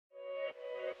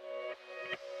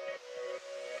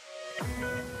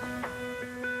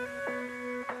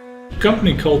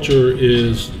Company culture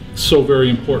is so very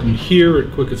important. Here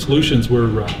at Quicket Solutions,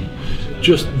 we're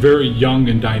just very young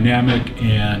and dynamic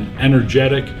and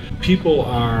energetic. People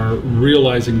are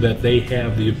realizing that they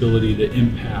have the ability to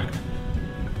impact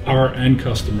our end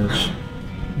customers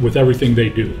with everything they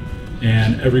do.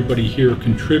 And everybody here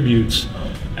contributes,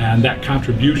 and that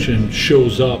contribution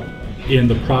shows up in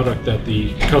the product that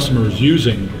the customer is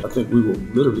using. I think we will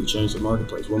literally change the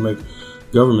marketplace. We'll make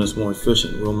governments more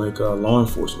efficient. We'll make law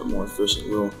enforcement more efficient.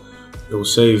 It will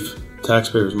save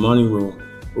taxpayers money. We'll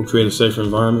create a safer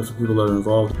environment for people that are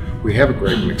involved. We have a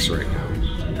great mix right now.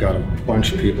 We've got a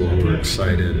bunch of people who are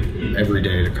excited every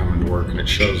day to come into work, and it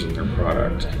shows in their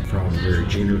product. From very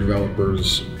junior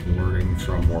developers, learning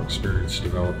from more experienced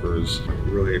developers. I'm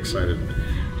really excited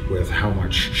with how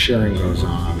much sharing goes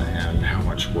on and how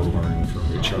much we're learning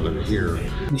from each other here.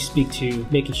 We speak to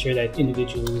making sure that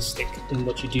individualistic in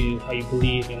what you do, how you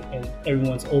believe, and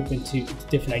everyone's open to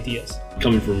different ideas.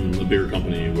 Coming from a bigger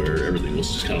company where everything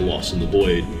was just kind of lost in the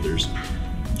void, there's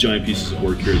giant pieces of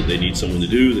work here that they need someone to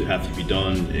do that have to be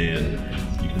done, and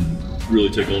you can really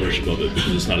take ownership of it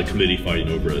because it's not a committee fighting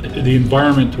over it. The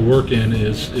environment to work in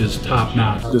is top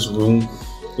notch. This room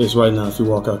is right now, if you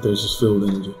walk out there, it's just filled with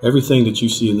energy. Everything that you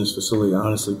see in this facility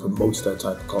honestly promotes that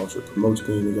type of culture, promotes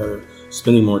being together,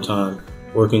 spending more time,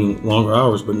 working longer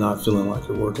hours, but not feeling like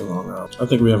you're working longer hours. I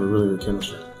think we have a really good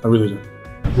chemistry. I really do.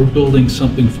 We're building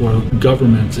something for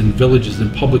governments and villages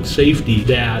and public safety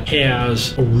that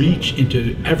has a reach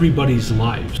into everybody's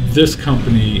lives. This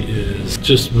company is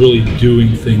just really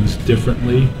doing things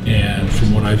differently, and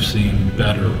from what I've seen,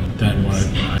 better than what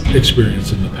I've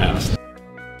experienced in the past.